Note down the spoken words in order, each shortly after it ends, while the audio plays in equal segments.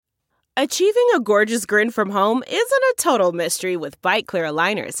Achieving a gorgeous grin from home isn't a total mystery with Byte Clear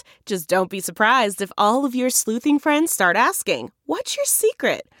aligners. Just don't be surprised if all of your sleuthing friends start asking, "What's your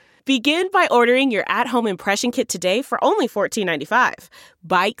secret?" Begin by ordering your at-home impression kit today for only $14.95.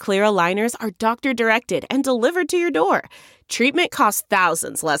 Byte Clear aligners are doctor-directed and delivered to your door. Treatment costs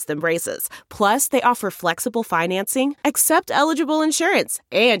thousands less than braces. Plus, they offer flexible financing, accept eligible insurance,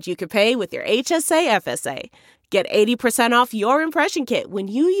 and you can pay with your HSA FSA. Get 80% off your impression kit when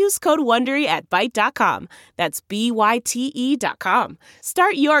you use code WONDERY at Byte.com. That's BYTE.com.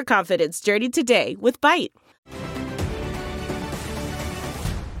 Start your confidence journey today with Byte.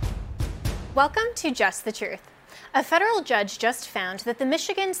 Welcome to Just the Truth. A federal judge just found that the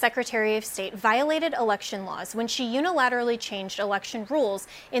Michigan Secretary of State violated election laws when she unilaterally changed election rules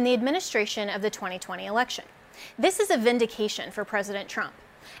in the administration of the 2020 election. This is a vindication for President Trump.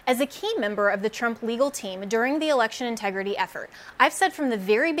 As a key member of the Trump legal team during the election integrity effort, I've said from the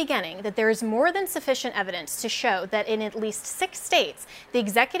very beginning that there is more than sufficient evidence to show that in at least 6 states, the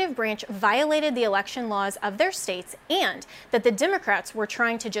executive branch violated the election laws of their states and that the Democrats were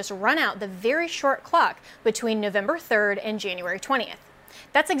trying to just run out the very short clock between November 3rd and January 20th.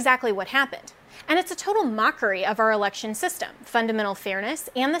 That's exactly what happened. And it's a total mockery of our election system, fundamental fairness,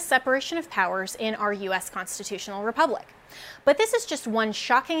 and the separation of powers in our U.S. constitutional republic. But this is just one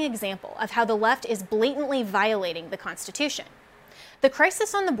shocking example of how the left is blatantly violating the Constitution. The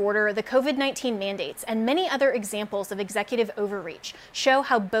crisis on the border, the COVID-19 mandates, and many other examples of executive overreach show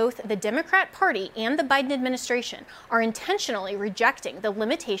how both the Democrat Party and the Biden administration are intentionally rejecting the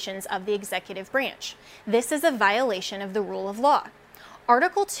limitations of the executive branch. This is a violation of the rule of law.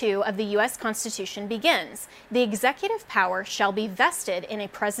 Article 2 of the U.S. Constitution begins, "The executive power shall be vested in a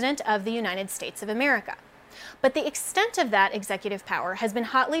President of the United States of America." But the extent of that executive power has been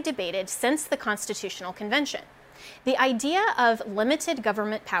hotly debated since the Constitutional Convention. The idea of limited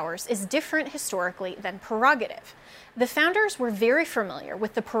government powers is different historically than prerogative. The founders were very familiar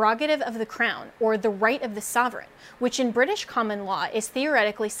with the prerogative of the crown, or the right of the sovereign, which in British common law is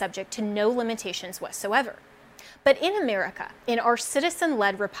theoretically subject to no limitations whatsoever. But in America, in our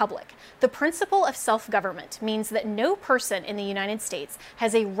citizen-led republic, the principle of self-government means that no person in the United States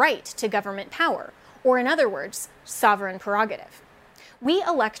has a right to government power, or in other words, sovereign prerogative. We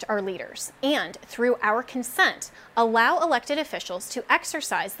elect our leaders and, through our consent, allow elected officials to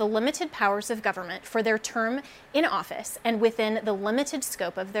exercise the limited powers of government for their term in office and within the limited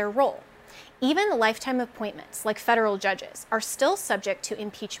scope of their role. Even lifetime appointments, like federal judges, are still subject to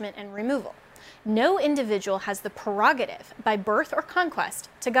impeachment and removal. No individual has the prerogative, by birth or conquest,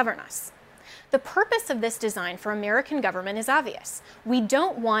 to govern us. The purpose of this design for American government is obvious. We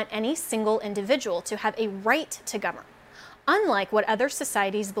don't want any single individual to have a right to govern. Unlike what other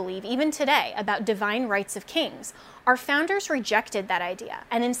societies believe even today about divine rights of kings, our founders rejected that idea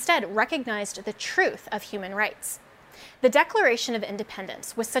and instead recognized the truth of human rights. The Declaration of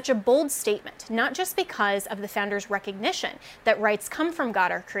Independence was such a bold statement, not just because of the founders' recognition that rights come from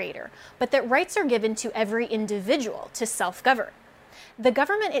God our Creator, but that rights are given to every individual to self-govern. The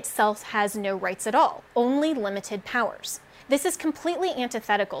government itself has no rights at all, only limited powers. This is completely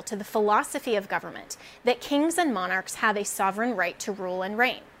antithetical to the philosophy of government, that kings and monarchs have a sovereign right to rule and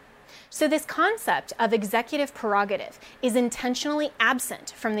reign. So this concept of executive prerogative is intentionally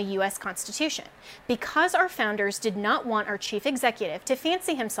absent from the U.S. Constitution because our founders did not want our chief executive to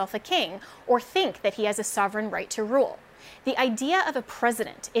fancy himself a king or think that he has a sovereign right to rule. The idea of a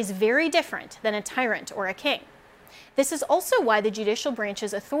president is very different than a tyrant or a king. This is also why the judicial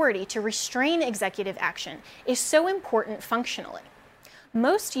branch's authority to restrain executive action is so important functionally.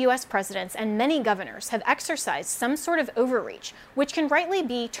 Most U.S. presidents and many governors have exercised some sort of overreach, which can rightly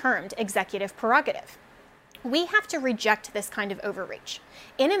be termed executive prerogative. We have to reject this kind of overreach.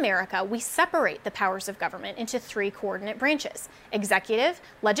 In America, we separate the powers of government into 3 coordinate branches: executive,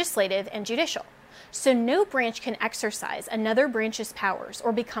 legislative, and judicial. So no branch can exercise another branch's powers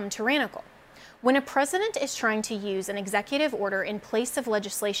or become tyrannical. When a president is trying to use an executive order in place of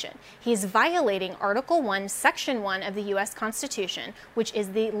legislation, he is violating Article 1, Section 1 of the U.S. Constitution, which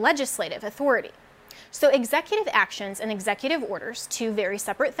is the legislative authority. So executive actions and executive orders, 2 very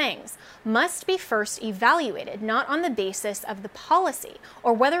separate things, must be first evaluated not on the basis of the policy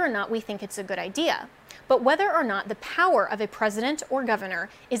or whether or not we think it's a good idea, but whether or not the power of a president or governor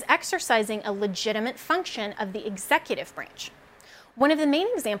is exercising a legitimate function of the executive branch. One of the main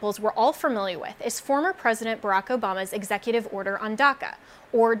examples we're all familiar with is former President Barack Obama's executive order on DACA,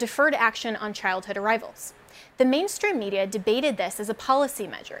 or Deferred Action on Childhood Arrivals. The mainstream media debated this as a policy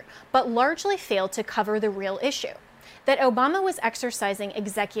measure, but largely failed to cover the real issue, that Obama was exercising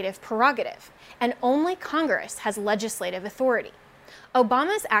executive prerogative, and only Congress has legislative authority.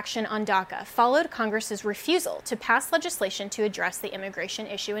 Obama's action on DACA followed Congress's refusal to pass legislation to address the immigration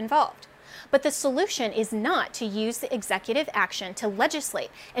issue involved. But the solution is not to use the executive action to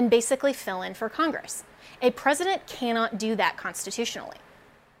legislate and basically fill in for Congress. A president cannot do that constitutionally.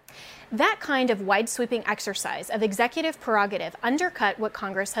 That kind of wide-sweeping exercise of executive prerogative undercut what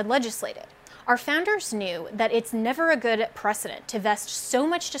Congress had legislated. Our founders knew that it's never a good precedent to vest so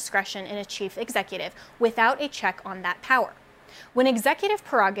much discretion in a chief executive without a check on that power. When executive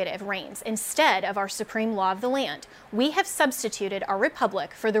prerogative reigns instead of our supreme law of the land, we have substituted our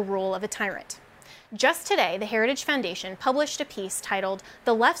republic for the rule of a tyrant. Just today, the Heritage Foundation published a piece titled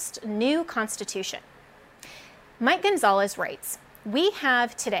 "The Left's New Constitution." Mike Gonzalez writes, "We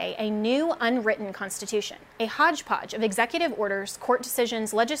have today a new unwritten constitution, a hodgepodge of executive orders, court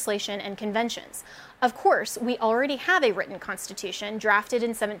decisions, legislation, and conventions. Of course, we already have a written constitution drafted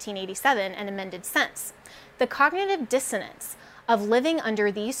in 1787 and amended since. The cognitive dissonance of living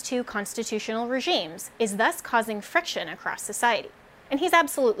under these two constitutional regimes is thus causing friction across society." And he's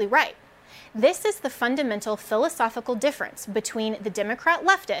absolutely right. This is the fundamental philosophical difference between the Democrat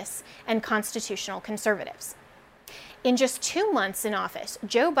leftists and constitutional conservatives. In just 2 months in office,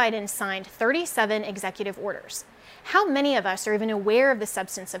 Joe Biden signed 37 executive orders. How many of us are even aware of the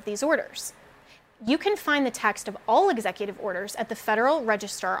substance of these orders? You can find the text of all executive orders at the Federal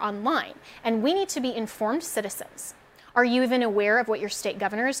Register online, and we need to be informed citizens. Are you even aware of what your state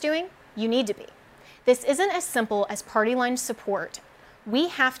governor is doing? You need to be. This isn't as simple as party line support. We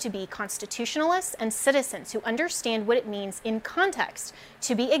have to be constitutionalists and citizens who understand what it means in context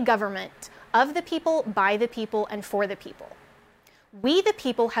to be a government of the people, by the people, and for the people. We, the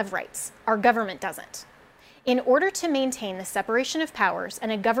people, have rights. Our government doesn't. In order to maintain the separation of powers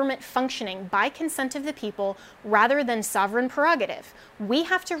and a government functioning by consent of the people rather than sovereign prerogative, we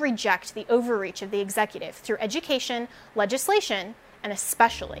have to reject the overreach of the executive through education, legislation, and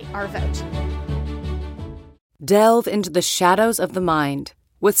especially our vote. Delve into the shadows of the mind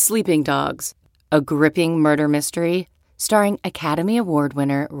with Sleeping Dogs, a gripping murder mystery starring Academy Award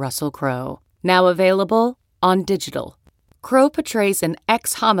winner Russell Crowe. Now available on digital. Crowe portrays an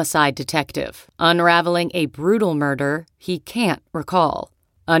ex-homicide detective unraveling a brutal murder he can't recall.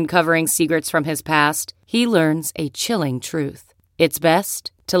 Uncovering secrets from his past, he learns a chilling truth. It's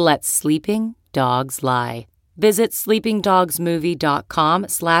best to let sleeping dogs lie. Visit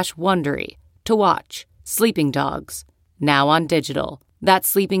sleepingdogsmovie.com/Wondery to watch Sleeping Dogs, now on digital.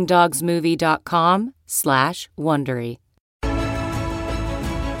 That's sleepingdogsmovie.com/Wondery.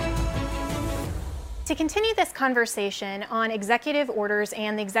 To continue this conversation on executive orders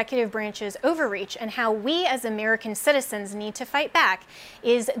and the executive branch's overreach and how we as American citizens need to fight back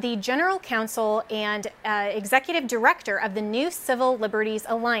is the General Counsel and Executive Director of the New Civil Liberties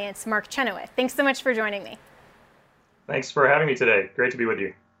Alliance, Mark Chenoweth. Thanks so much for joining me. Thanks for having me today. Great to be with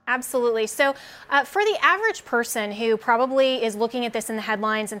you. Absolutely. So for the average person who probably is looking at this in the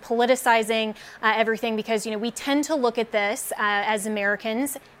headlines and politicizing everything, because, we tend to look at this as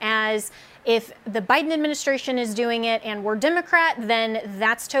Americans as if the Biden administration is doing it and we're Democrat, then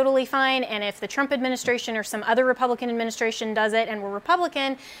that's totally fine. And if the Trump administration or some other Republican administration does it and we're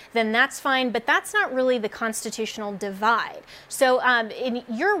Republican, then that's fine. But that's not really the constitutional divide. So in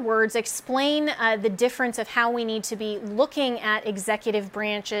your words, explain the difference of how we need to be looking at executive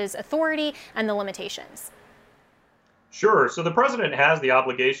branch's authority and the limitations. Sure. So the president has the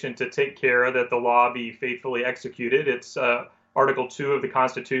obligation to take care that the law be faithfully executed. It's Article 2 of the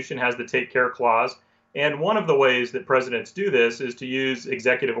Constitution has the take care clause. And one of the ways that presidents do this is to use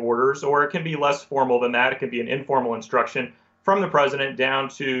executive orders, or it can be less formal than that. It can be an informal instruction from the president down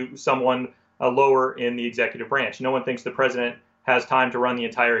to someone lower in the executive branch. No one thinks the president has time to run the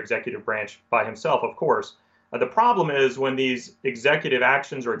entire executive branch by himself, of course. The problem is when these executive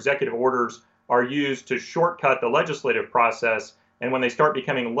actions or executive orders are used to shortcut the legislative process, and when they start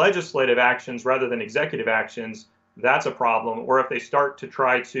becoming legislative actions rather than executive actions, that's a problem. Or if they start to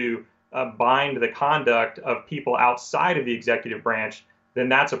try to bind the conduct of people outside of the executive branch, then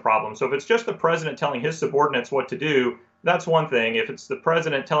that's a problem. So if it's just the president telling his subordinates what to do, that's one thing. If it's the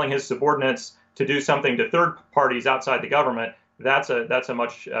president telling his subordinates to do something to third parties outside the government, that's a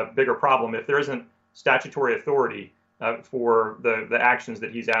much bigger problem if there isn't statutory authority for the actions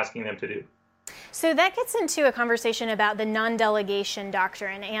that he's asking them to do. So that gets into a conversation about the non-delegation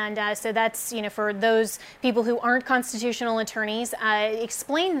doctrine. And so that's, for those people who aren't constitutional attorneys,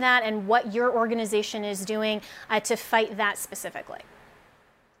 explain that and what your organization is doing to fight that specifically.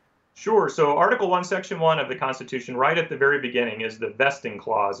 Sure. So Article 1, Section 1 of the Constitution, right at the very beginning, is the vesting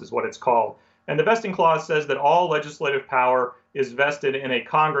clause, is what it's called. And the vesting clause says that all legislative power is vested in a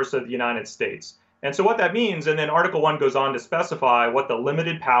Congress of the United States. And so what that means, and then Article 1 goes on to specify what the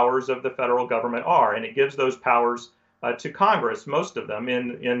limited powers of the federal government are, and it gives those powers to Congress, most of them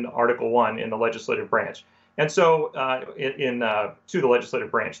in Article 1 in the legislative branch. And so to the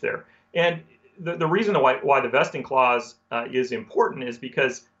legislative branch there. And the reason why the vesting clause is important is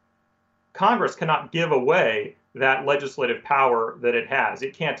because Congress cannot give away that legislative power that it has.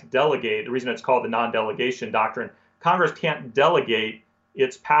 It can't delegate. The reason it's called the non-delegation doctrine, Congress can't delegate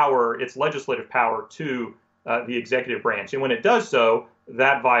its power, its legislative power, to the executive branch. And when it does so,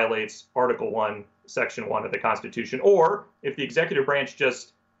 that violates Article 1, Section 1 of the Constitution. Or if the executive branch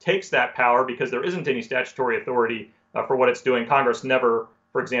just takes that power because there isn't any statutory authority for what it's doing, Congress never,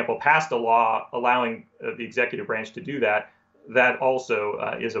 for example, passed a law allowing the executive branch to do that, that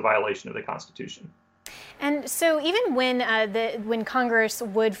also is a violation of the Constitution. And so even when Congress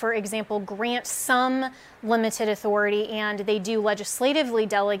would, for example, grant some limited authority and they do legislatively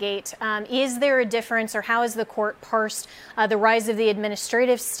delegate, is there a difference, or how has the court parsed the rise of the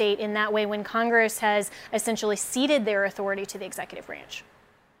administrative state in that way when Congress has essentially ceded their authority to the executive branch?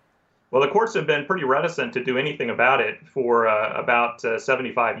 Well, the courts have been pretty reticent to do anything about it for about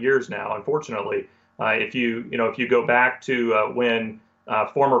 75 years now, unfortunately. If you go back to when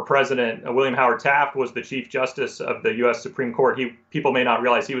former President William Howard Taft was the Chief Justice of the U.S. Supreme Court. People may not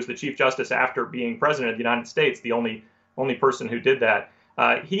realize he was the Chief Justice after being President of the United States, the only person who did that.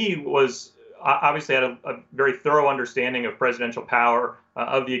 He was obviously had a very thorough understanding of presidential power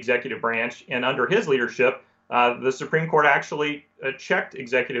of the executive branch, and under his leadership, the Supreme Court actually checked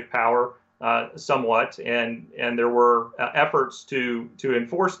executive power somewhat, and there were efforts to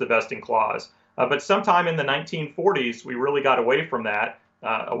enforce the vesting clause. But sometime in the 1940s, we really got away from that,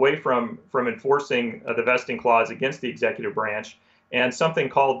 away from enforcing the vesting clause against the executive branch, and something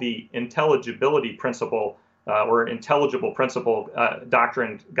called the intelligibility principle or intelligible principle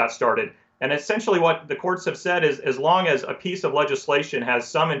doctrine got started. And essentially what the courts have said is as long as a piece of legislation has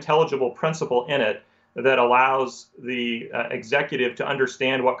some intelligible principle in it that allows the executive to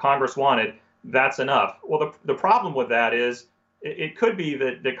understand what Congress wanted, that's enough. Well, the problem with that is it could be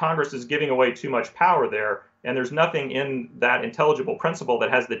that Congress is giving away too much power there, and there's nothing in that intelligible principle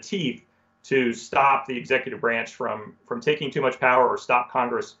that has the teeth to stop the executive branch from taking too much power or stop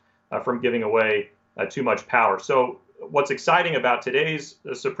Congress from giving away too much power. So what's exciting about today's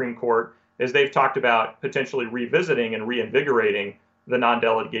Supreme Court is they've talked about potentially revisiting and reinvigorating the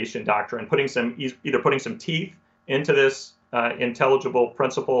non-delegation doctrine, either putting some teeth into this intelligible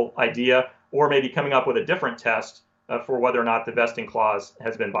principle idea, or maybe coming up with a different test for whether or not the vesting clause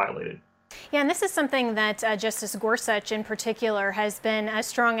has been violated. Yeah, and this is something that Justice Gorsuch in particular has been a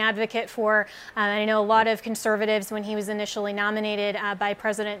strong advocate for. I know a lot of conservatives, when he was initially nominated by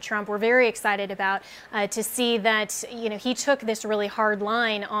President Trump, were very excited about to see that he took this really hard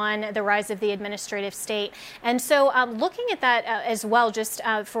line on the rise of the administrative state. And so looking at that as well, just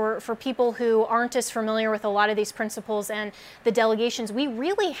for people who aren't as familiar with a lot of these principles and the delegations, we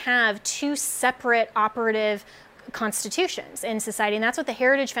really have two separate operative constitutions in society, and that's what the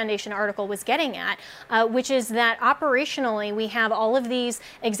Heritage Foundation article was getting at, which is that operationally we have all of these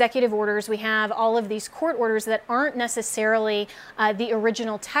executive orders, we have all of these court orders that aren't necessarily the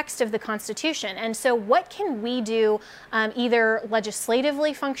original text of the Constitution. And so what can we do either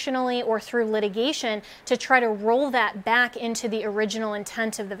legislatively, functionally, or through litigation to try to roll that back into the original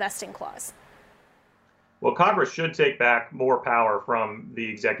intent of the vesting clause? Well, Congress should take back more power from the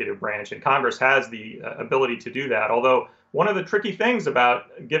executive branch, and Congress has the ability to do that. Although one of the tricky things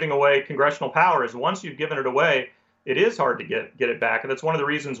about giving away congressional power is once you've given it away, it is hard to get it back. And that's one of the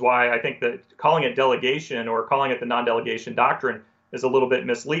reasons why I think that calling it delegation or calling it the non-delegation doctrine is a little bit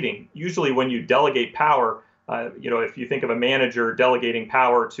misleading. Usually when you delegate power, if you think of a manager delegating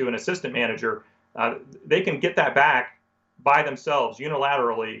power to an assistant manager, they can get that back by themselves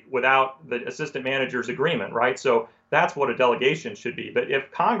unilaterally without the assistant manager's agreement, right? So that's what a delegation should be. But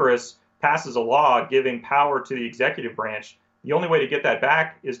if Congress passes a law giving power to the executive branch, the only way to get that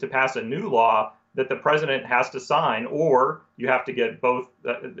back is to pass a new law that the president has to sign, or you have to get both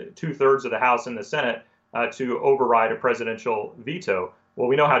 2/3 of the House and the Senate to override a presidential veto. Well,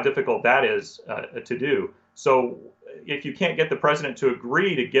 we know how difficult that is to do. So if you can't get the president to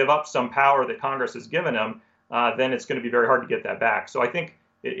agree to give up some power that Congress has given him, then it's going to be very hard to get that back. So I think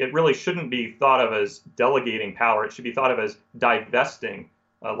it really shouldn't be thought of as delegating power. It should be thought of as divesting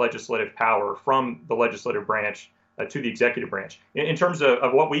legislative power from the legislative branch to the executive branch. In terms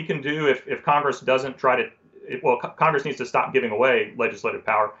of what we can do if Congress doesn't Congress needs to stop giving away legislative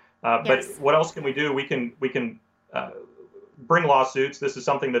power. But Yes. what else can we do? We can bring lawsuits. This is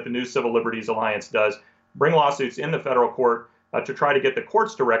something that the New Civil Liberties Alliance does. Bring lawsuits in the federal court to try to get the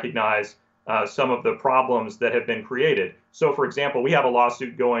courts to recognize some of the problems that have been created. So, for example, we have a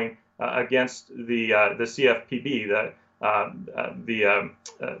lawsuit going against the CFPB,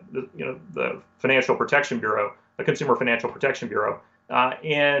 the Financial Protection Bureau, the Consumer Financial Protection Bureau,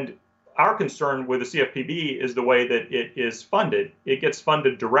 and our concern with the CFPB is the way that it is funded. It gets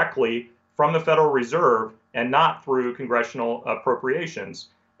funded directly from the Federal Reserve and not through congressional appropriations.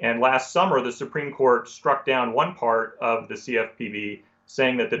 And last summer, the Supreme Court struck down one part of the CFPB,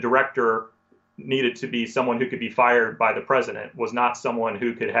 saying that the director needed to be someone who could be fired by the president, was not someone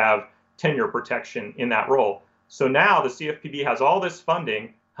who could have tenure protection in that role. So now the CFPB has all this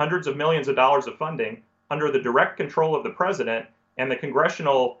funding, hundreds of millions of dollars of funding, under the direct control of the president, and the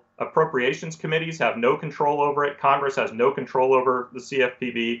congressional appropriations committees have no control over it. Congress has no control over the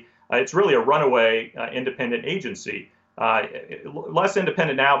CFPB. It's really a runaway independent agency. Less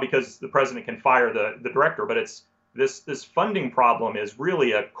independent now because the president can fire the director, but it's this funding problem is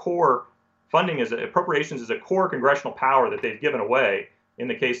really a core appropriations is a core congressional power that they've given away in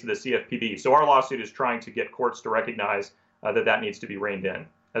the case of the CFPB. So our lawsuit is trying to get courts to recognize that needs to be reined in,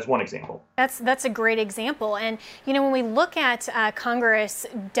 as one example. That's a great example. And, when we look at Congress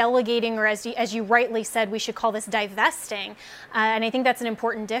delegating, or as you rightly said, we should call this divesting, and I think that's an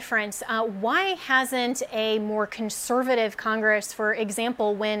important difference. Why hasn't a more conservative Congress, for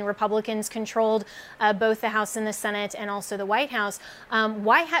example, when Republicans controlled both the House and the Senate and also the White House,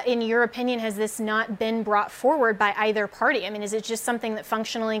 in your opinion, has this not been brought forward by either party? I mean, is it just something that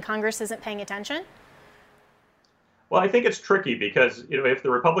functionally Congress isn't paying attention? Well, I think it's tricky because, if the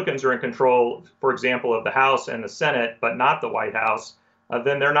Republicans are in control, for example, of the House and the Senate, but not the White House,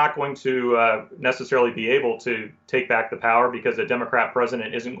 then they're not going to necessarily be able to take back the power because a Democrat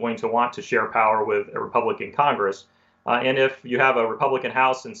president isn't going to want to share power with a Republican Congress. And if you have a Republican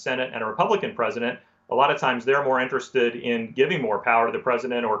House and Senate and a Republican president, a lot of times they're more interested in giving more power to the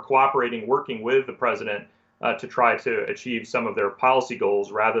president or cooperating, working with the president to try to achieve some of their policy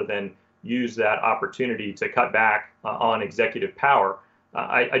goals rather than use that opportunity to cut back on executive power.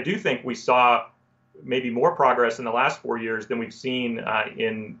 I do think we saw maybe more progress in the last 4 years than we've seen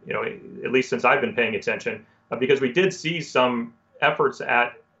in, at least since I've been paying attention, because we did see some efforts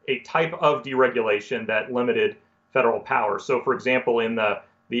at a type of deregulation that limited federal power. So, for example, in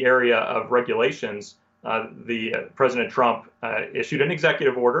the area of regulations, President Trump issued an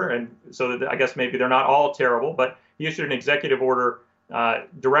executive order, and so that I guess maybe they're not all terrible, but he issued an executive order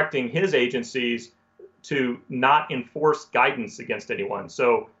directing his agencies to not enforce guidance against anyone.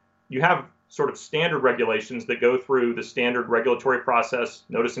 So you have sort of standard regulations that go through the standard regulatory process,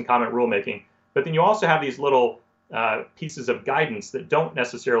 notice and comment rulemaking, but then you also have these little pieces of guidance that don't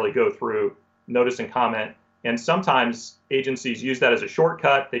necessarily go through notice and comment. And sometimes agencies use that as a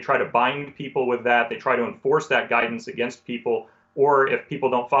shortcut. They try to bind people with that. They try to enforce that guidance against people. Or if people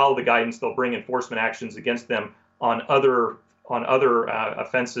don't follow the guidance, they'll bring enforcement actions against them on other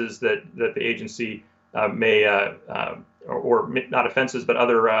offenses that the agency may, or not offenses, but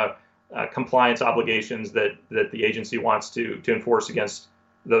other compliance obligations that the agency wants to enforce against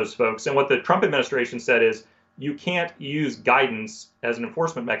those folks. And what the Trump administration said is you can't use guidance as an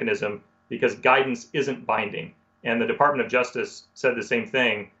enforcement mechanism because guidance isn't binding. And the Department of Justice said the same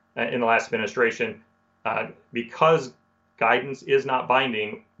thing in the last administration. Because guidance is not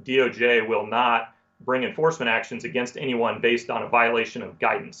binding, DOJ will not bring enforcement actions against anyone based on a violation of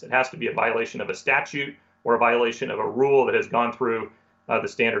guidance. It has to be a violation of a statute or a violation of a rule that has gone through the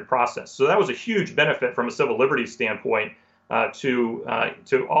standard process. So that was a huge benefit from a civil liberties standpoint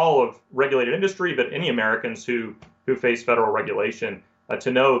to all of regulated industry, but any Americans who face federal regulation to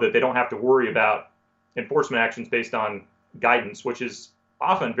know that they don't have to worry about enforcement actions based on guidance, which is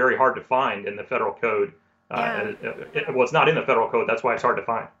often very hard to find in the federal code. Well, it's not in the federal code. That's why it's hard to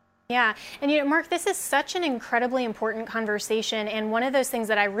find. Yeah. And, Mark, this is such an incredibly important conversation. And one of those things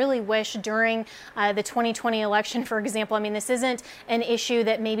that I really wish during the 2020 election, for example, I mean, this isn't an issue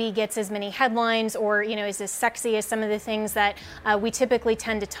that maybe gets as many headlines or, is as sexy as some of the things that we typically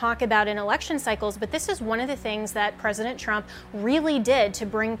tend to talk about in election cycles. But this is one of the things that President Trump really did to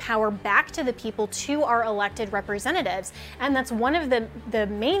bring power back to the people, to our elected representatives. And that's one of the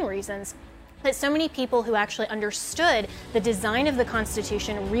main reasons that so many people who actually understood the design of the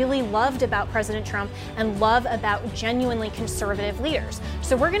Constitution really loved about President Trump and love about genuinely conservative leaders.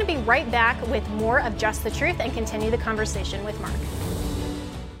 So we're going to be right back with more of Just the Truth and continue the conversation with Mark.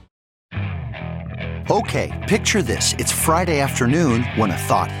 Okay, picture this. It's Friday afternoon when a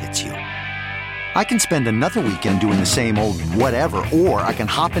thought hits you. I can spend another weekend doing the same old whatever, or I can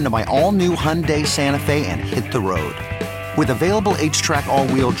hop into my all-new Hyundai Santa Fe and hit the road. With available H-Track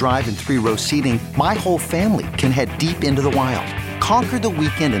all-wheel drive and 3-row seating, my whole family can head deep into the wild. Conquer the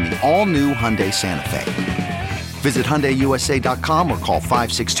weekend in the all-new Hyundai Santa Fe. Visit HyundaiUSA.com or call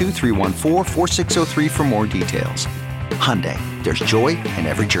 562-314-4603 for more details. Hyundai, there's joy in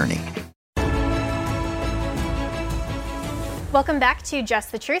every journey. Welcome back to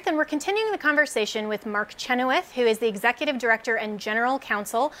Just the Truth, and we're continuing the conversation with Mark Chenoweth, who is the Executive Director and General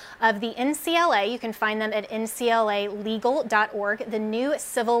Counsel of the NCLA. You can find them at nclalegal.org, the New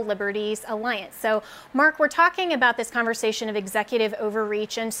Civil Liberties Alliance. So, Mark, we're talking about this conversation of executive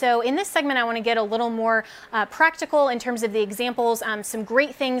overreach, and so in this segment, I want to get a little more practical in terms of the examples, some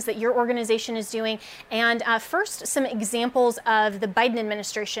great things that your organization is doing, and first, some examples of the Biden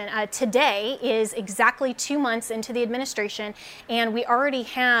administration. Today is exactly 2 months into the administration, and we already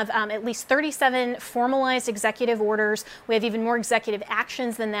have at least 37 formalized executive orders. We have even more executive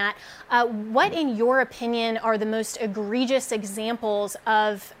actions than that. What, in your opinion, are the most egregious examples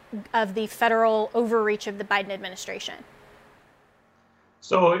of the federal overreach of the Biden administration?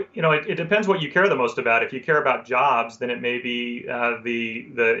 So, it depends what you care the most about. If you care about jobs, then it may be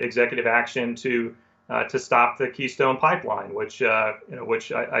the executive action to stop the Keystone Pipeline, which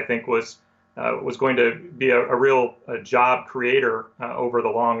I think was going to be a real job creator over the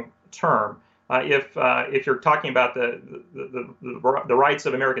long term. If you're talking about the rights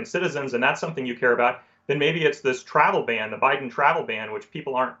of American citizens, and that's something you care about, then maybe it's this travel ban, the Biden travel ban, which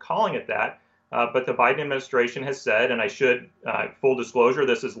people aren't calling it that. But the Biden administration has said, and I should, full disclosure,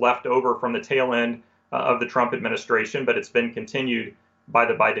 this is left over from the tail end of the Trump administration, but it's been continued by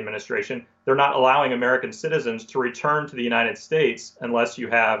the Biden administration. They're not allowing American citizens to return to the United States unless you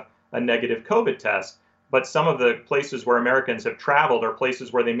have a negative COVID test. But some of the places where Americans have traveled are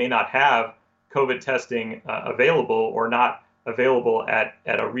places where they may not have COVID testing available or not available at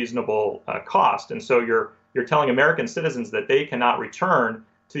a reasonable cost. And so you're telling American citizens that they cannot return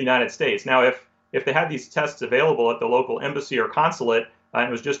to the United States. Now, if they had these tests available at the local embassy or consulate, and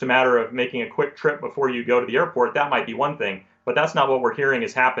it was just a matter of making a quick trip before you go to the airport, that might be one thing. But that's not what we're hearing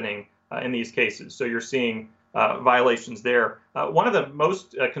is happening in these cases. So you're seeing violations there. One of the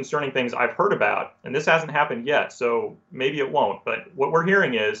most concerning things I've heard about, and this hasn't happened yet, so maybe it won't, but what we're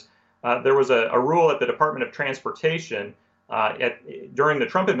hearing is there was a rule at the Department of Transportation during the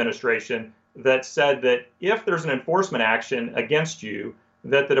Trump administration that said that if there's an enforcement action against you,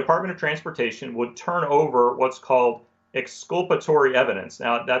 that the Department of Transportation would turn over what's called exculpatory evidence.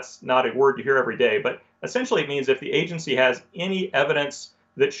 Now, that's not a word you hear every day, but essentially it means if the agency has any evidence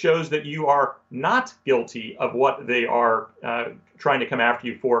that shows that you are not guilty of what they are trying to come after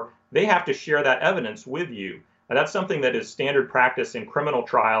you for, they have to share that evidence with you. And that's something that is standard practice in criminal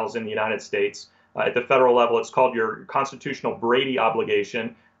trials in the United States. At the federal level, it's called your constitutional Brady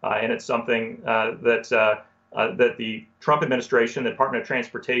obligation, and it's something that the Trump administration, the Department of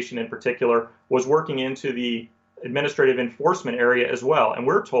Transportation in particular, was working into the administrative enforcement area as well. And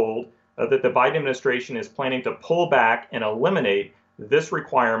we're told that the Biden administration is planning to pull back and eliminate this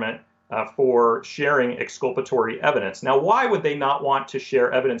requirement for sharing exculpatory evidence. Now, why would they not want to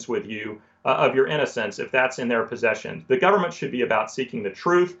share evidence with you of your innocence if that's in their possession? The government should be about seeking the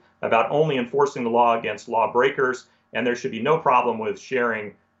truth, about only enforcing the law against lawbreakers, and there should be no problem with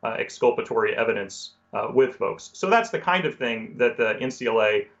sharing exculpatory evidence with folks. So that's the kind of thing that the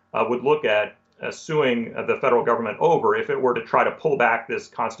NCLA would look at suing the federal government over if it were to try to pull back this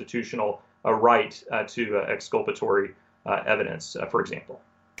constitutional right to exculpatory evidence, for example.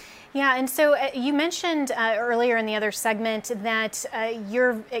 Yeah, and so you mentioned earlier in the other segment that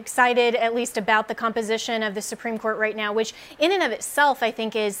you're excited at least about the composition of the Supreme Court right now, which in and of itself I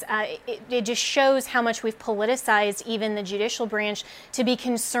think is, it just shows how much we've politicized even the judicial branch to be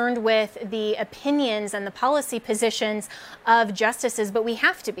concerned with the opinions and the policy positions of justices. But we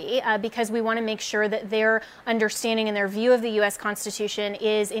have to be because we want to make sure that their understanding and their view of the U.S. Constitution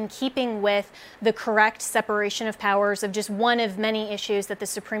is in keeping with the correct separation of powers of just one of many issues that the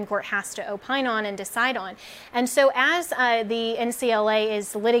Supreme Court has to opine on and decide on. And so as the NCLA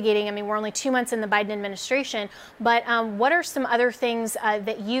is litigating, I mean, we're only 2 months in the Biden administration, but what are some other things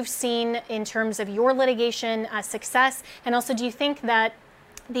that you've seen in terms of your litigation success? And also, do you think that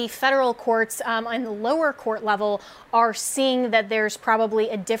the federal courts on the lower court level are seeing that there's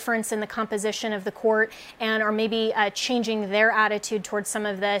probably a difference in the composition of the court and are maybe changing their attitude towards some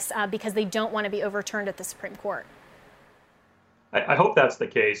of this because they don't want to be overturned at the Supreme Court? I hope that's the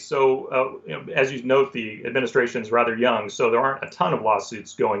case. So, as you note, the administration is rather young, so there aren't a ton of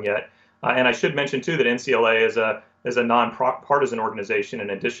lawsuits going yet. And I should mention, too, that NCLA is a non-partisan organization in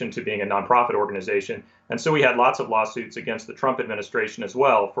addition to being a nonprofit organization. And so we had lots of lawsuits against the Trump administration as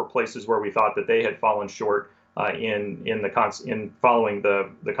well for places where we thought that they had fallen short in following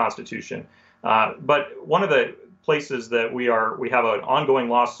the Constitution. But one of the places that we have an ongoing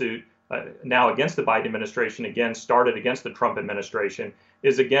lawsuit now against the Biden administration, again started against the Trump administration,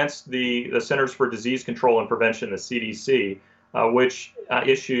 is against the Centers for Disease Control and Prevention, the CDC, which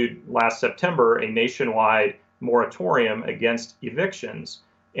issued last September a nationwide moratorium against evictions.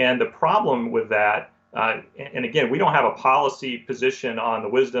 And the problem with that, and again, we don't have a policy position on the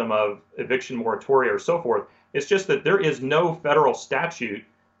wisdom of eviction moratoria or so forth. It's just that there is no federal statute.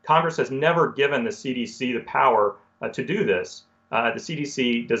 Congress has never given the CDC the power to do this. The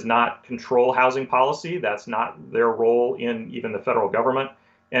CDC does not control housing policy. That's not their role in even the federal government.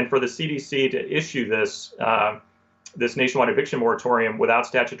 And for the CDC to issue this nationwide eviction moratorium without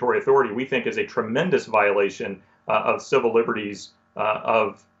statutory authority, we think is a tremendous violation of civil liberties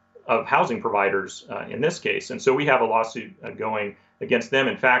of housing providers in this case. And so we have a lawsuit going against them.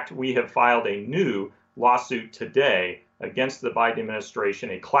 In fact, we have filed a new lawsuit today against the Biden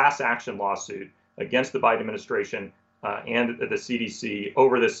administration, a class action lawsuit against the Biden administration and the CDC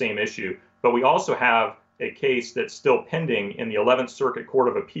over the same issue. But we also have a case that's still pending in the 11th Circuit Court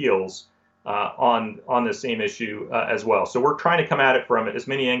of Appeals on the same issue as well. So we're trying to come at it from as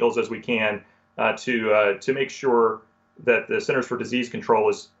many angles as we can to make sure that the Centers for Disease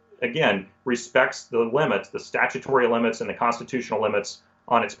Control respects the limits, the statutory limits and the constitutional limits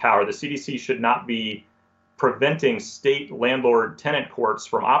on its power. The CDC should not be preventing state landlord-tenant courts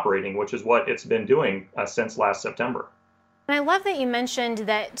from operating, which is what it's been doing since last September. And I love that you mentioned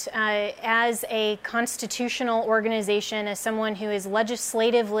that as a constitutional organization, as someone who is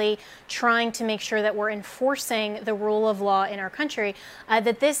legislatively trying to make sure that we're enforcing the rule of law in our country,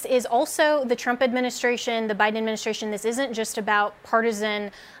 that this is also the Trump administration, the Biden administration. This isn't just about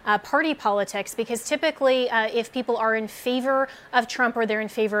partisan party politics, because typically if people are in favor of Trump or they're in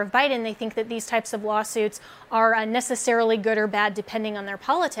favor of Biden, they think that these types of lawsuits are necessarily good or bad depending on their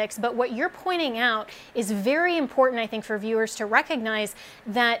politics. But what you're pointing out is very important, I think, for viewers to recognize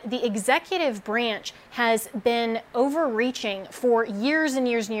that the executive branch has been overreaching for years and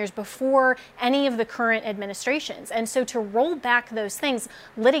years and years before any of the current administrations. And so to roll back those things,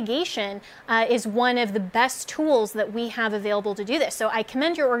 litigation is one of the best tools that we have available to do this. So I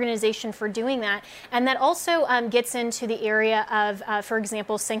commend your organization for doing that. And that also gets into the area of, for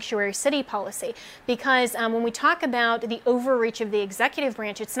example, sanctuary city policy, because when we talk about the overreach of the executive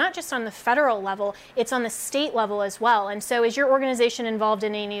branch, it's not just on the federal level, it's on the state level as well. And so is your organization involved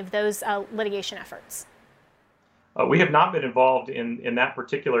in any of those litigation efforts? We have not been involved in that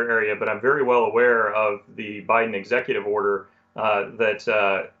particular area, but I'm very well aware of the Biden executive order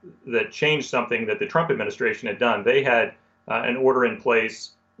that changed something that the Trump administration had done. They had an order in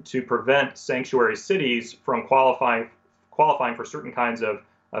place to prevent sanctuary cities from qualifying for certain kinds of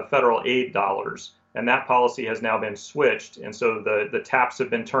federal aid dollars. And that policy has now been switched. And so the taps have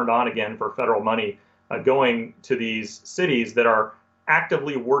been turned on again for federal money going to these cities that are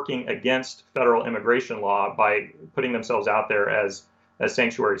actively working against federal immigration law by putting themselves out there as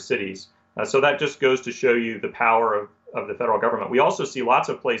sanctuary cities. So that just goes to show you the power of the federal government. We also see lots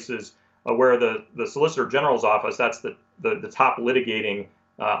of places where the Solicitor General's office, that's the top litigating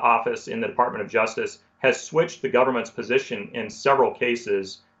office in the Department of Justice, has switched the government's position in several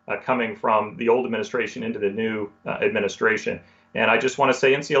cases coming from the old administration into the new administration. And I just want to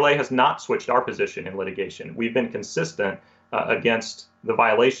say NCLA has not switched our position in litigation. We've been consistent against the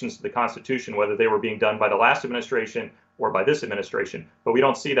violations of the Constitution, whether they were being done by the last administration or by this administration. But we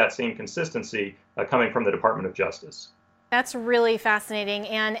don't see that same consistency coming from the Department of Justice. That's really fascinating.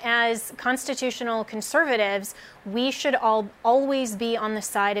 And as constitutional conservatives, we should always be on the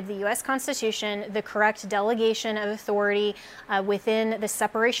side of the U.S. Constitution, the correct delegation of authority within the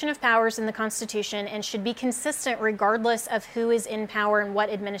separation of powers in the Constitution, and should be consistent regardless of who is in power and what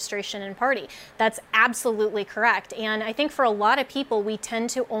administration and party. That's absolutely correct. And I think for a lot of people, we tend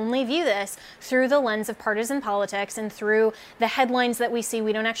to only view this through the lens of partisan politics and through the headlines that we see.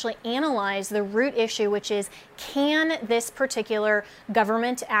 We don't actually analyze the root issue, which is, can this particular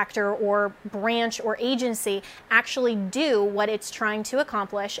government actor or branch or agency actually do what it's trying to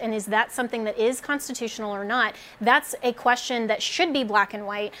accomplish? And is that something that is constitutional or not? That's a question that should be black and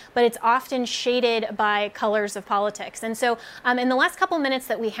white, but it's often shaded by colors of politics. And so in the last couple minutes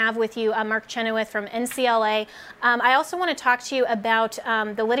that we have with you, Mark Chenoweth from NCLA, I also want to talk to you about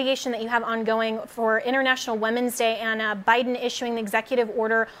the litigation that you have ongoing for International Women's Day and Biden issuing the executive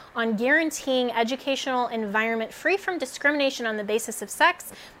order on guaranteeing educational environment free from discrimination on the basis of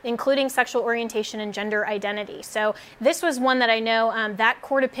sex, including sexual orientation and gender identity. So this was one that I know that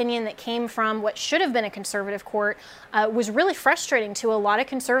court opinion that came from what should have been a conservative court was really frustrating to a lot of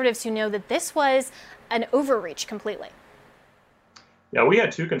conservatives who know that this was an overreach completely. Yeah, we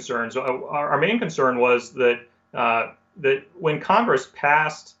had two concerns. Our main concern was that that when Congress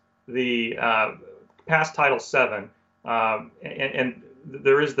passed passed Title VII, and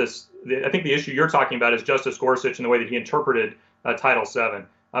there is this. I think the issue you're talking about is Justice Gorsuch and the way that he interpreted Title VII.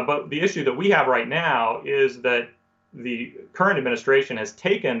 But the issue that we have right now is that the current administration has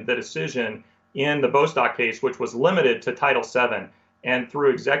taken the decision in the Bostock case, which was limited to Title VII, and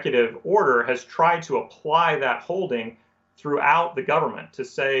through executive order has tried to apply that holding throughout the government to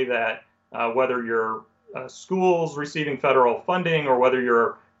say that whether you're schools receiving federal funding or whether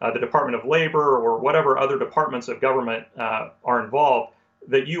you're the Department of Labor or whatever other departments of government are involved,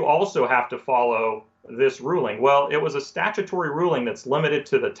 that you also have to follow this ruling. Well, it was a statutory ruling that's limited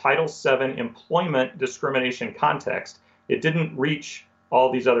to the Title VII employment discrimination context. It didn't reach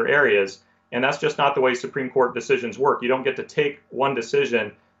all these other areas. And that's just not the way Supreme Court decisions work. You don't get to take one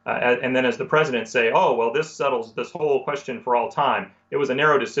decision and then as the president say, oh, well, this settles this whole question for all time. It was a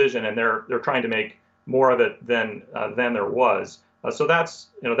narrow decision, and they're trying to make more of it than there was. So that's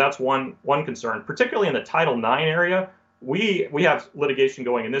one concern, particularly in the Title IX area. We have litigation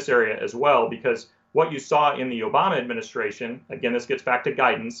going in this area as well, because what you saw in the Obama administration, again, this gets back to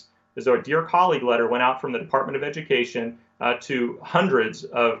guidance, is a Dear Colleague letter went out from the Department of Education to hundreds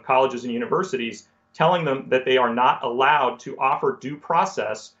of colleges and universities telling them that they are not allowed to offer due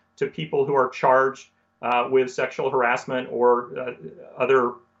process to people who are charged with sexual harassment or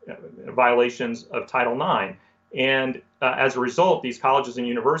other violations of Title IX. And as a result, these colleges and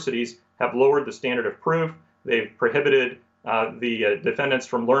universities have lowered the standard of proof. They've prohibited the defendants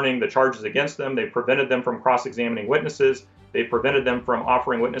from learning the charges against them. They've prevented them from cross-examining witnesses. They've prevented them from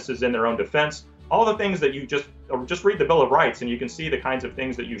offering witnesses in their own defense. All the things that you just read the Bill of Rights, and you can see the kinds of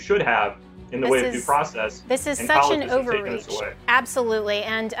things that you should have in the way of due process. This is such an overreach. Absolutely.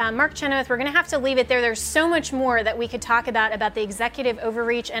 And Mark Chenoweth, we're going to have to leave it there. There's so much more that we could talk about the executive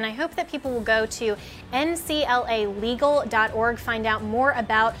overreach. And I hope that people will go to nclalegal.org, find out more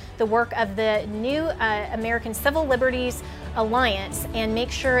about the work of the new American Civil Liberties Alliance, and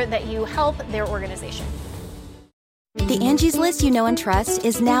make sure that you help their organization. The Angie's List you know and trust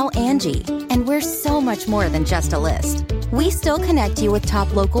is now Angie, and we're so much more than just a list. We still connect you with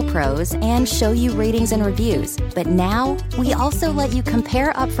top local pros and show you ratings and reviews, but now we also let you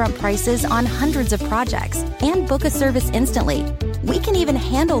compare upfront prices on hundreds of projects and book a service instantly. We can even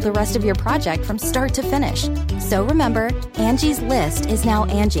handle the rest of your project from start to finish. So remember, Angie's List is now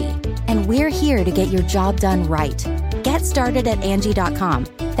Angie, and we're here to get your job done right. Get started at Angie.com.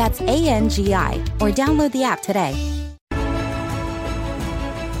 That's ANGI, or download the app today.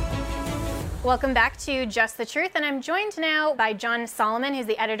 Welcome back to Just the Truth, and I'm joined now by John Solomon, who's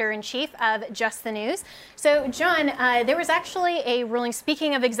the editor-in-chief of Just the News. So, John, there was actually a ruling,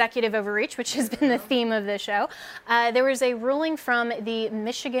 speaking of executive overreach, which has been the theme of the show, there was a ruling from the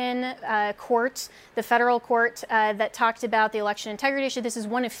Michigan court, the federal court, that talked about the election integrity issue. This is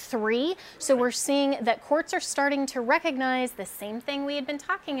one of three, so we're seeing that courts are starting to recognize the same thing we had been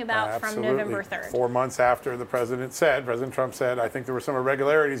talking about from November 3rd. 4 months after President Trump said, I think there were some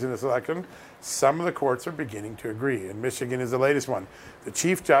irregularities in this election, some of the courts are beginning to agree, and Michigan is the latest one. The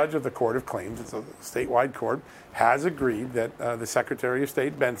chief judge of the Court of Claims, it's a statewide court, has agreed that the Secretary of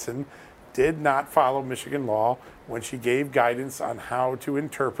State, Benson, did not follow Michigan law when she gave guidance on how to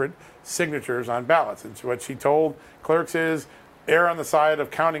interpret signatures on ballots. And so what she told clerks is, err on the side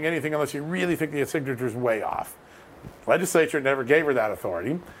of counting anything unless you really think the signature's way off. The legislature never gave her that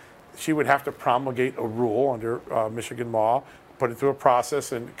authority. She would have to promulgate a rule under Michigan law, put it through a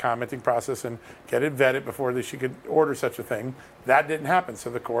process and commenting process and get it vetted before she could order such a thing. That didn't happen.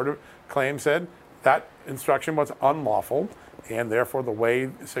 So the Court of Claims said that instruction was unlawful, and therefore the way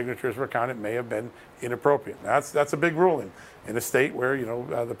signatures were counted may have been inappropriate. That's a big ruling in a state where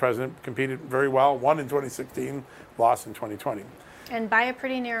the president competed very well, won in 2016, lost in 2020. And by a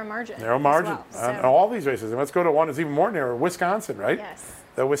pretty narrow margin. Narrow margin on all these races. And let's go to one that's even more narrow, Wisconsin, right? Yes.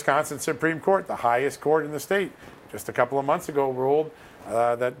 The Wisconsin Supreme Court, the highest court in the state, just a couple of months ago ruled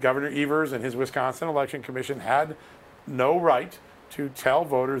that Governor Evers and his Wisconsin Election Commission had no right to tell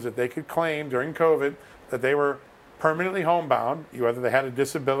voters that they could claim during COVID that they were permanently homebound, whether they had a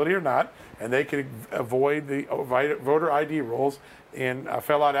disability or not, and they could avoid the voter ID rules and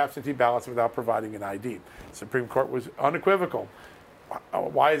fill out absentee ballots without providing an ID. The Supreme Court was unequivocal.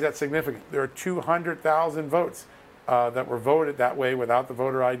 Why is that significant? There are 200,000 votes that were voted that way without the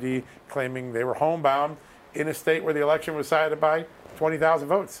voter ID, claiming they were homebound in a state where the election was decided by 20,000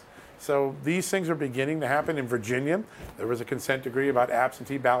 votes. So these things are beginning to happen in Virginia. There was a consent decree about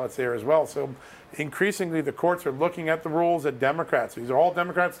absentee ballots there as well. So increasingly the courts are looking at the rules that Democrats, these are all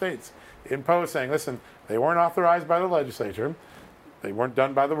Democrat states, impose, saying, listen, they weren't authorized by the legislature. They weren't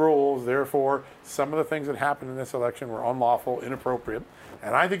done by the rules. Therefore, some of the things that happened in this election were unlawful, inappropriate.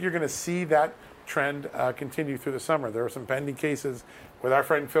 And I think you're going to see that trend continue through the summer. There are some pending cases with our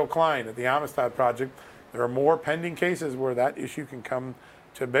friend Phil Klein at the Amistad Project. There are more pending cases where that issue can come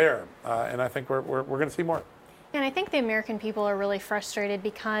to bear. And I think we're going to see more. And I think the American people are really frustrated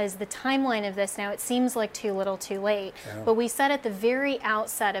because the timeline of this now, it seems like too little too late. Yeah. But we said at the very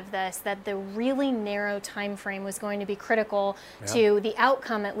outset of this that the really narrow time frame was going to be critical to the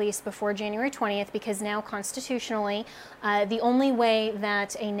outcome, at least before January 20th, because now constitutionally, the only way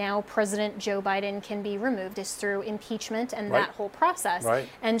that a now President Joe Biden can be removed is through impeachment and that whole process. Right.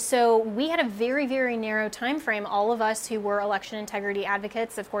 And so we had a very, very narrow time frame. All of us who were election integrity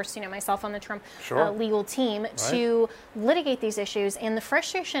advocates, of course, myself on the Trump legal team, to litigate these issues. And the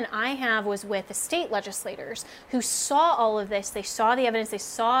frustration I have was with the state legislators who saw all of this. They saw the evidence. They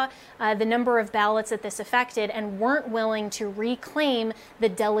saw the number of ballots that this affected and weren't willing to reclaim the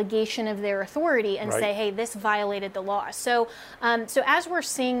delegation of their authority and say, hey, this violated the law. So as we're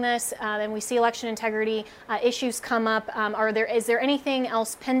seeing this and we see election integrity issues come up, is there anything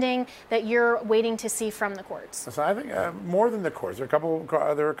else pending that you're waiting to see from the courts? So I think more than the courts. There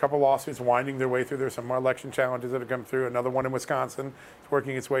are a couple lawsuits winding their way through. There's some more election challenges that have come through. Another one in Wisconsin is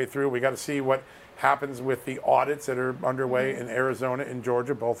working its way through. We got to see what happens with the audits that are underway in Arizona and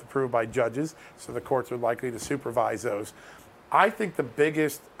Georgia, both approved by judges. So the courts are likely to supervise those. I think the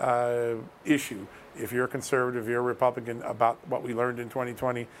biggest issue, if you're a conservative, if you're a Republican, about what we learned in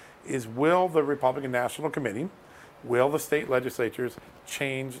 2020 is, will the Republican National Committee, will the state legislatures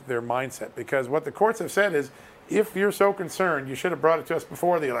change their mindset? Because what the courts have said is, if you're so concerned, you should have brought it to us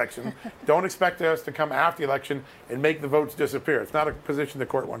before the election. Don't expect us to come after the election and make the votes disappear. It's not a position the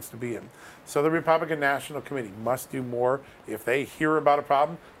court wants to be in. So the Republican National Committee must do more. If they hear about a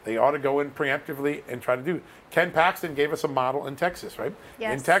problem, they ought to go in preemptively and try to do it. Ken Paxton gave us a model in Texas, right?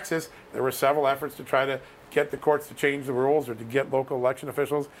 Yes. In Texas, there were several efforts to try to get the courts to change the rules or to get local election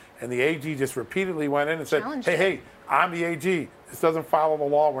officials, and the AG just repeatedly went in and said, hey, I'm the AG. This doesn't follow the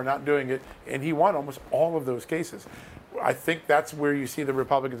law. We're not doing it. And he won almost all of those cases. I think that's where you see the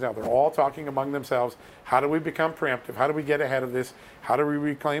Republicans now. They're all talking among themselves. How do we become preemptive? How do we get ahead of this? How do we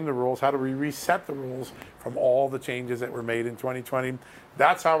reclaim the rules? How do we reset the rules from all the changes that were made in 2020?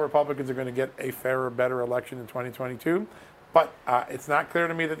 That's how Republicans are going to get a fairer, better election in 2022. But it's not clear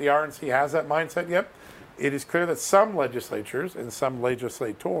to me that the RNC has that mindset yet. It is clear that some legislatures and some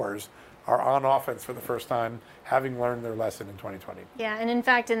legislators are on offense for the first time, having learned their lesson in 2020. Yeah, and in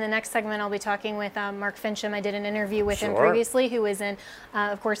fact, in the next segment, I'll be talking with Mark Fincham. I did an interview with him previously, who was in,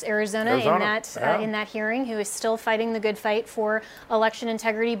 of course, Arizona. In that hearing, who is still fighting the good fight for election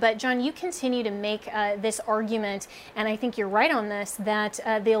integrity. But John, you continue to make this argument, and I think you're right on this, that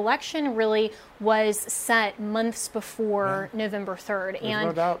the election really was set months before November 3rd.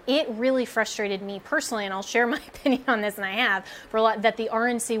 And it really frustrated me personally, and I'll share my opinion on this, and I have, for a lot, that the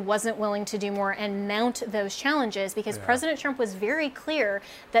RNC wasn't willing to do more and mount those challenges, because President Trump was very clear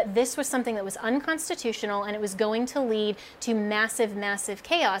that this was something that was unconstitutional and it was going to lead to massive, massive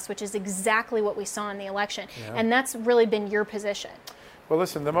chaos, which is exactly what we saw in the election. And that's really been your position. Well,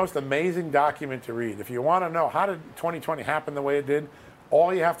 listen, the most amazing document to read, if you want to know how did 2020 happen the way it did,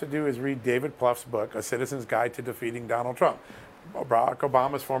 all you have to do is read David Plouffe's book, A Citizen's Guide to Defeating Donald Trump. Barack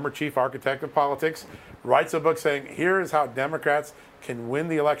Obama's former chief architect of politics writes a book saying, here is how Democrats can win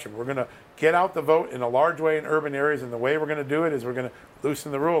the election. We're going to get out the vote in a large way in urban areas, and the way we're going to do it is we're going to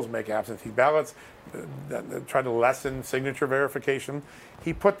loosen the rules, make absentee ballots, try to lessen signature verification.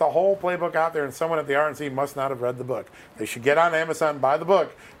 He put the whole playbook out there, and someone at the RNC must not have read the book. They should get on Amazon, buy the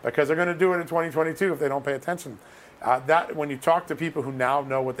book, because they're going to do it in 2022 if they don't pay attention. That when you talk to people who now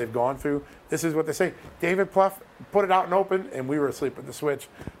know what they've gone through, this is what they say. David Plouffe put it out and open, and we were asleep at the switch.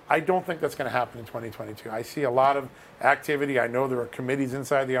 I don't think that's going to happen in 2022. I see a lot of activity. I know there are committees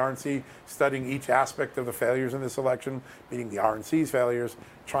inside the RNC studying each aspect of the failures in this election, meaning the RNC's failures,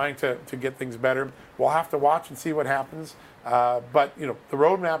 trying to get things better. We'll have to watch and see what happens. But the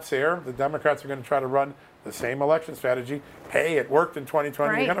roadmap's there. The Democrats are going to try to run the same election strategy. Hey, it worked in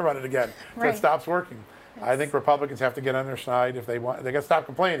 2020. You're going to run it again if it stops working. I think Republicans have to get on their side if they want. They got to stop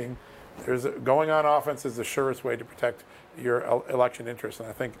complaining. Going on offense is the surest way to protect your election interests. And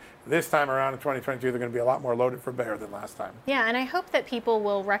I think this time around in 2022, they're going to be a lot more loaded for bear than last time. Yeah, and I hope that people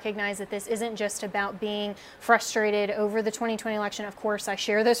will recognize that this isn't just about being frustrated over the 2020 election. Of course, I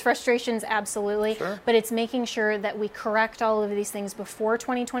share those frustrations, absolutely. Sure. But it's making sure that we correct all of these things before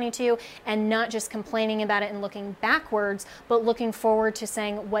 2022 and not just complaining about it and looking backwards, but looking forward to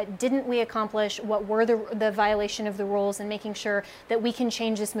saying, what didn't we accomplish? What were the violation of the rules? And making sure that we can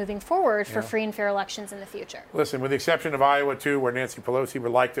change this moving forward for free and fair elections in the future. Listen, with the exception of of Iowa, too, where Nancy Pelosi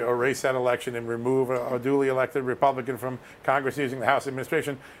would like to erase that election and remove a duly elected Republican from Congress using the House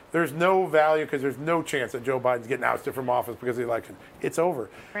administration. There's no value because there's no chance that Joe Biden's getting ousted from office because of the election. It's over.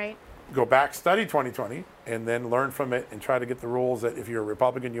 Right. Go back, study 2020, and then learn from it and try to get the rules that if you're a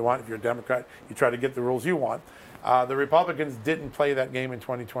Republican you want, if you're a Democrat, you try to get the rules you want. The Republicans didn't play that game in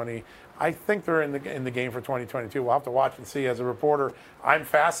 2020. I think they're in the game for 2022. We'll have to watch and see. As a reporter, I'm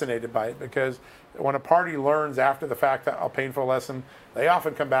fascinated by it because when a party learns after the fact a painful lesson, they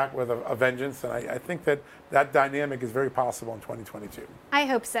often come back with a vengeance, and I think that dynamic is very possible in 2022. I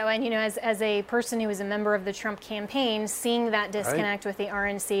hope so. And, as a person who was a member of the Trump campaign, seeing that disconnect with the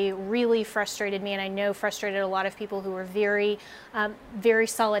RNC really frustrated me, and I know frustrated a lot of people who were very, very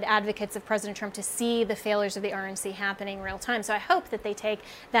solid advocates of President Trump to see the failures of the RNC happening in real time. So I hope that they take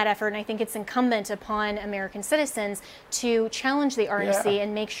that effort, and I think it's incumbent upon American citizens to challenge the RNC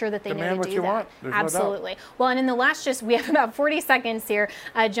and make sure that they know to do that. Absolutely. Well, and in the last we have about 40 seconds here,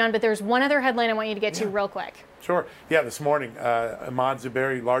 John, but there's one other headline I want you to get to real quick. Sure. Yeah, this morning, Ahmad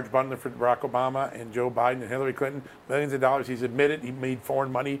Zuberi, large bundler for Barack Obama and Joe Biden and Hillary Clinton, millions of dollars. He's admitted he made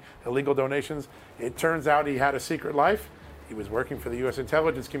foreign money, illegal donations. It turns out he had a secret life. He was working for the U.S.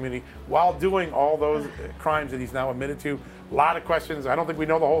 intelligence community while doing all those crimes that he's now admitted to. A lot of questions. I don't think we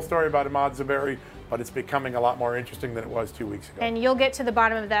know the whole story about Ahmad Zuberi, but it's becoming a lot more interesting than it was 2 weeks ago. And you'll get to the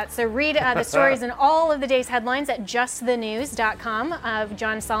bottom of that. So read the stories and all of the day's headlines at justthenews.com.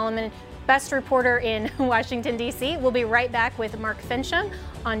 John Solomon, best reporter in Washington, D.C. We'll be right back with Mark Fincham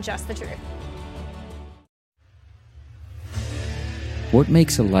on Just the Truth. What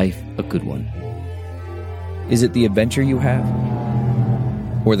makes a life a good one? Is it the adventure you have?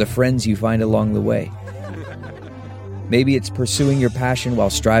 Or the friends you find along the way? Maybe it's pursuing your passion while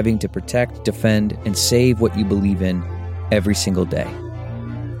striving to protect, defend, and save what you believe in every single day.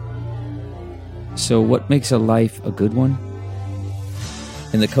 So what makes a life a good one?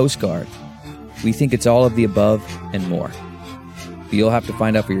 In the Coast Guard, we think it's all of the above and more. But you'll have to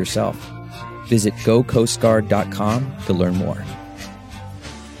find out for yourself. Visit gocoastguard.com to learn more.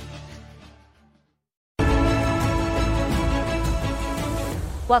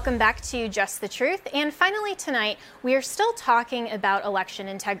 Welcome back to Just the Truth. And finally tonight, we are still talking about election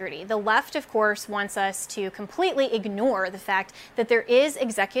integrity. The left, of course, wants us to completely ignore the fact that there is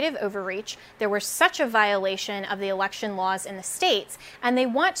executive overreach. There was such a violation of the election laws in the states, and they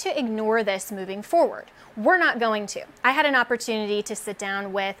want to ignore this moving forward. We're not going to. I had an opportunity to sit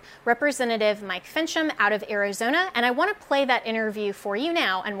down with Representative Mike Fincham out of Arizona, and I want to play that interview for you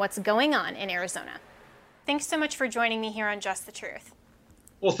now and what's going on in Arizona. Thanks so much for joining me here on Just the Truth.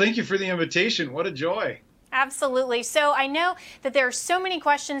 Well, thank you for the invitation. What a joy. Absolutely. So I know that there are so many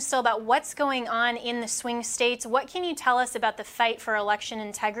questions still about what's going on in the swing states. What can you tell us about the fight for election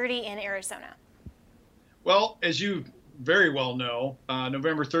integrity in Arizona? Well, as you very well know,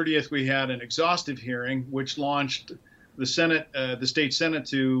 November 30th, we had an exhaustive hearing which launched the Senate, the state Senate,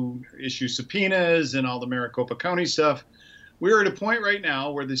 to issue subpoenas and all the Maricopa County stuff. We're at a point right now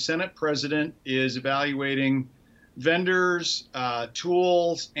where the Senate president is evaluating vendors,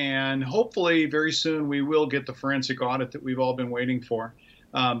 tools, and hopefully very soon we will get the forensic audit that we've all been waiting for.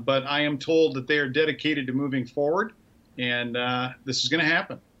 But I am told that they are dedicated to moving forward, and this is going to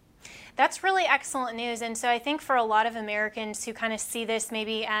happen. That's really excellent news. And so I think for a lot of Americans who kind of see this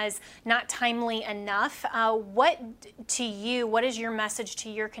maybe as not timely enough, what is your message to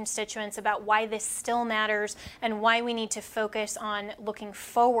your constituents about why this still matters and why we need to focus on looking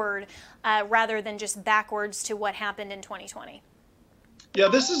forward rather than just backwards to what happened in 2020? Yeah,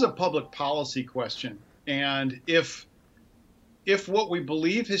 this is a public policy question. And if what we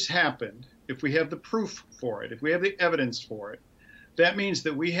believe has happened, if we have the proof for it, if we have the evidence for it, that means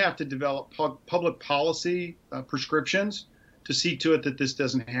that we have to develop public policy prescriptions to see to it that this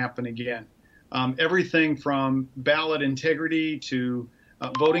doesn't happen again. Everything from ballot integrity to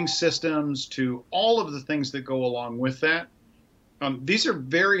voting systems to all of the things that go along with that. These are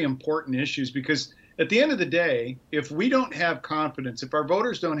very important issues because at the end of the day, if we don't have confidence, if our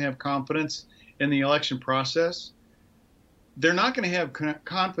voters don't have confidence in the election process, they're not going to have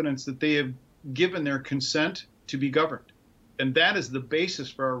confidence that they have given their consent to be governed. And that is the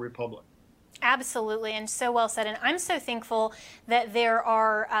basis for our republic. Absolutely, and so well said. And I'm so thankful that there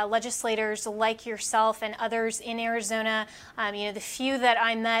are legislators like yourself and others in Arizona, the few that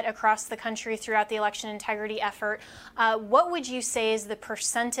I met across the country throughout the election integrity effort. What would you say is the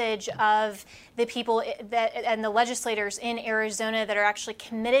percentage of the people and the legislators in Arizona that are actually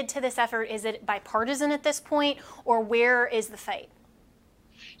committed to this effort? Is it bipartisan at this point, or where is the fight?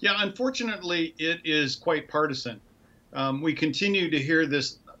 Yeah, unfortunately, it is quite partisan. We continue to hear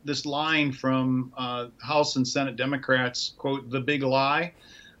this this line from House and Senate Democrats, quote, the big lie.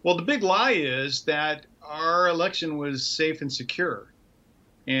 Well, the big lie is that our election was safe and secure.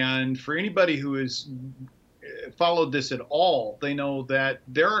 And for anybody who has followed this at all, they know that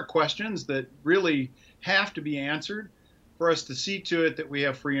there are questions that really have to be answered for us to see to it that we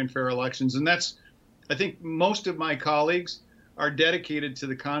have free and fair elections. And that's, I think most of my colleagues are dedicated to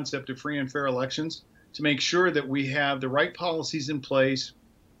the concept of free and fair elections, to make sure that we have the right policies in place,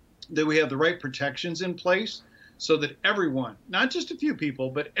 that we have the right protections in place, so that everyone, not just a few people,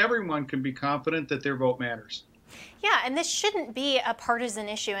 but everyone can be confident that their vote matters. Yeah, and this shouldn't be a partisan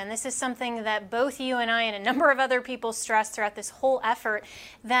issue, and this is something that both you and I and a number of other people stress throughout this whole effort,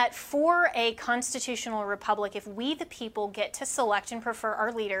 that for a constitutional republic, if we the people get to select and prefer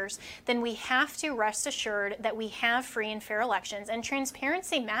our leaders, then we have to rest assured that we have free and fair elections, and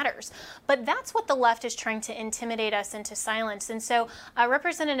transparency matters. But that's what the left is trying to intimidate us into silence. And so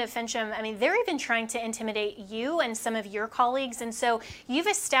Representative Fincham, I mean, they're even trying to intimidate you and some of your colleagues. And so you've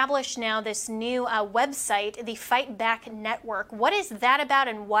established now this new website, the Fight Back Network. What is that about,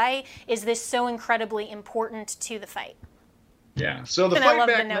 and why is this so incredibly important to the fight? Yeah, so the and Fight I love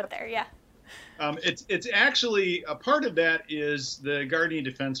Back the note there. Yeah, it's actually a part of that is the Guardian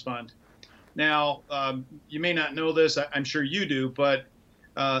Defense Fund. Now, you may not know this, I'm sure you do, but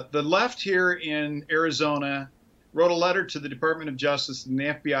the left here in Arizona wrote a letter to the Department of Justice and the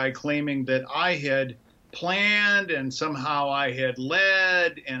FBI claiming that I had planned and somehow I had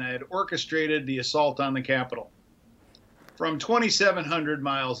led and I had orchestrated the assault on the Capitol from 2,700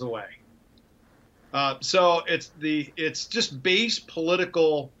 miles away. So it's just base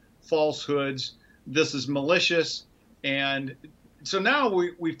political falsehoods. This is malicious. And so now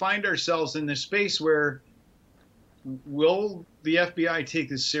we find ourselves in this space where, will the FBI take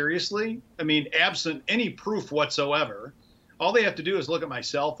this seriously? I mean, absent any proof whatsoever, all they have to do is look at my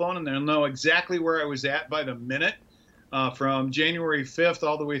cell phone and they'll know exactly where I was at by the minute from January 5th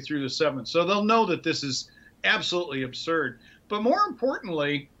all the way through the 7th. So they'll know that this is absolutely absurd. But more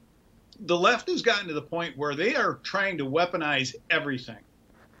importantly, the left has gotten to the point where they are trying to weaponize everything.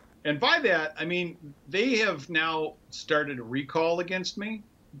 And by that, I mean, they have now started a recall against me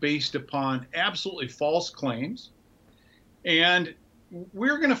based upon absolutely false claims. And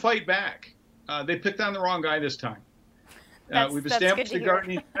we're going to fight back. They picked on the wrong guy this time. We've established the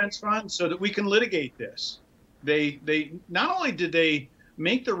Guardian Defense Fund so that we can litigate this. They not only did they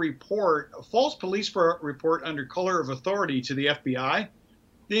make the report, a false police report under color of authority to the FBI,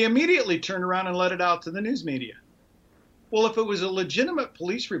 they immediately turned around and let it out to the news media. Well, if it was a legitimate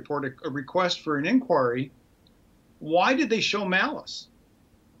police report, a request for an inquiry, why did they show malice?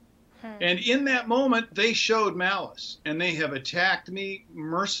 And in that moment, they showed malice, and they have attacked me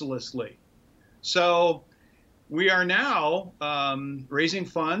mercilessly. So we are now raising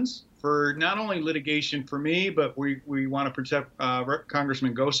funds for not only litigation for me, but we want to protect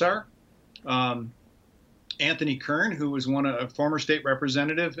Congressman Gosar, Anthony Kern, who was a former state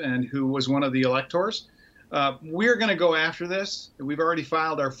representative and who was one of the electors. We're going to go after this. We've already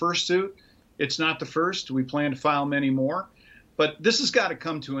filed our first suit. It's not the first. We plan to file many more. But this has got to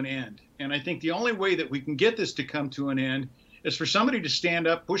come to an end. And I think the only way that we can get this to come to an end is for somebody to stand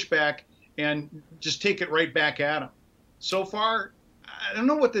up, push back, and just take it right back at them. So far, I don't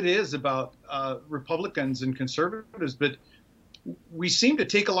know what that is about Republicans and conservatives, but we seem to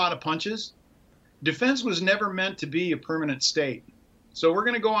take a lot of punches. Defense was never meant to be a permanent state. So we're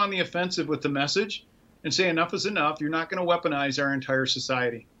going to go on the offensive with the message and say enough is enough. You're not going to weaponize our entire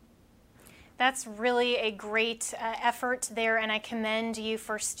society. That's really a great effort there, and I commend you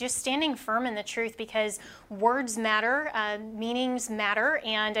for just standing firm in the truth, because words matter, meanings matter,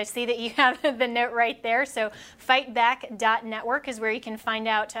 and I see that you have the note right there. So fightback.network is where you can find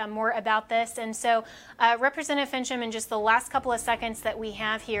out more about this. And so Representative Fincham, in just the last couple of seconds that we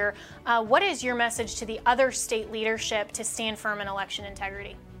have here, what is your message to the other state leadership to stand firm in election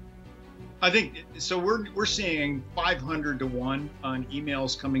integrity? I think so. We're seeing 500 to 1 on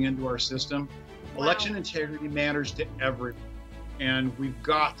emails coming into our system. Wow. Election integrity matters to everyone, and we've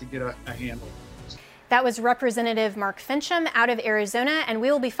got to get a handle on this. That was Representative Mark Fincham out of Arizona, and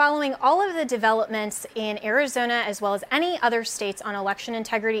we will be following all of the developments in Arizona as well as any other states on election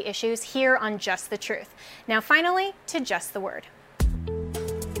integrity issues here on Just the Truth. Now, finally, to Just the Word.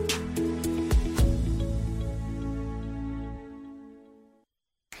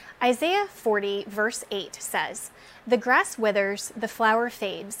 Isaiah 40, verse 8 says, "The grass withers, the flower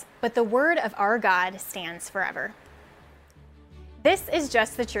fades, but the word of our God stands forever." This is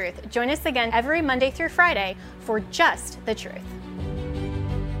Just the Truth. Join us again every Monday through Friday for Just the Truth.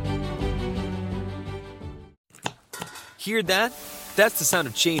 Hear that? That's the sound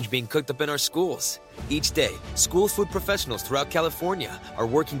of change being cooked up in our schools. Each day, school food professionals throughout California are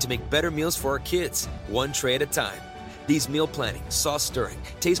working to make better meals for our kids, one tray at a time. These meal planning, sauce stirring,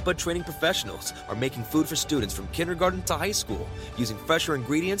 taste bud training professionals are making food for students from kindergarten to high school using fresher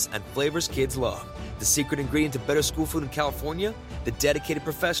ingredients and flavors kids love. The secret ingredient to better school food in California? The dedicated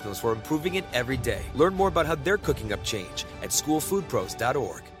professionals who are improving it every day. Learn more about how they're cooking up change at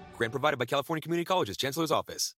schoolfoodpros.org. Grant provided by California Community Colleges, Chancellor's Office.